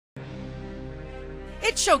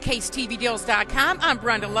It's ShowcaseTVDeals.com. I'm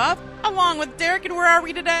Brenda Love, along with Derek, and where are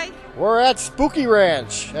we today? We're at Spooky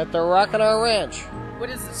Ranch, at the Rockin' Ranch. What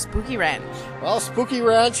is the Spooky Ranch? Well, Spooky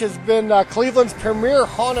Ranch has been Cleveland's premier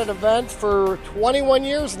haunted event for 21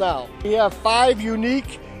 years now. We have 5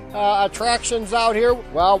 unique attractions out here.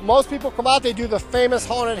 Well, most people come out, they do the famous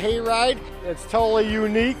haunted hayride. It's totally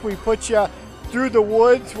unique. We put you through the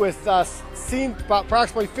woods with scenes, about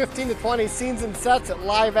approximately 15 to 20 scenes and sets at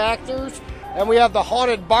live actors. And we have the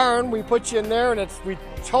haunted barn. We put you in there, and we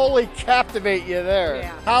totally captivate you there.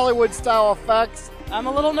 Yeah. Hollywood style effects. I'm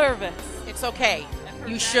a little nervous. It's okay.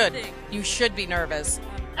 You should. You should be nervous.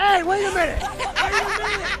 Hey, wait a minute!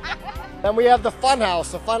 Then we have the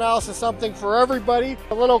Funhouse. The Funhouse is something for everybody.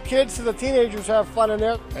 The little kids to the teenagers have fun in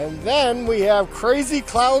there. And then we have Crazy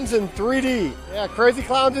Clowns in 3D. Yeah, Crazy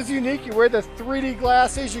Clowns is unique. You wear the 3D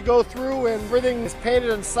glasses, you go through, and everything is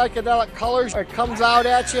painted in psychedelic colors. It comes out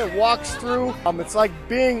at you, it walks through. It's like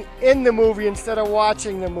being in the movie instead of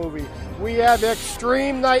watching the movie. We have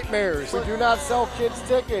Extreme Nightmares. We do not sell kids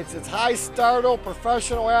tickets. It's high startle,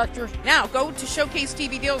 professional actors. Now, go to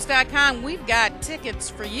ShowcaseTVDeals.com. We've got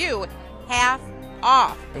tickets for you, half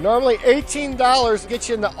off. And normally $18 gets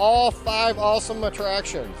you into all 5 awesome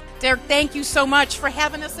attractions. Derek, thank you so much for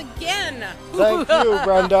having us again. Thank you,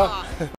 Brenda.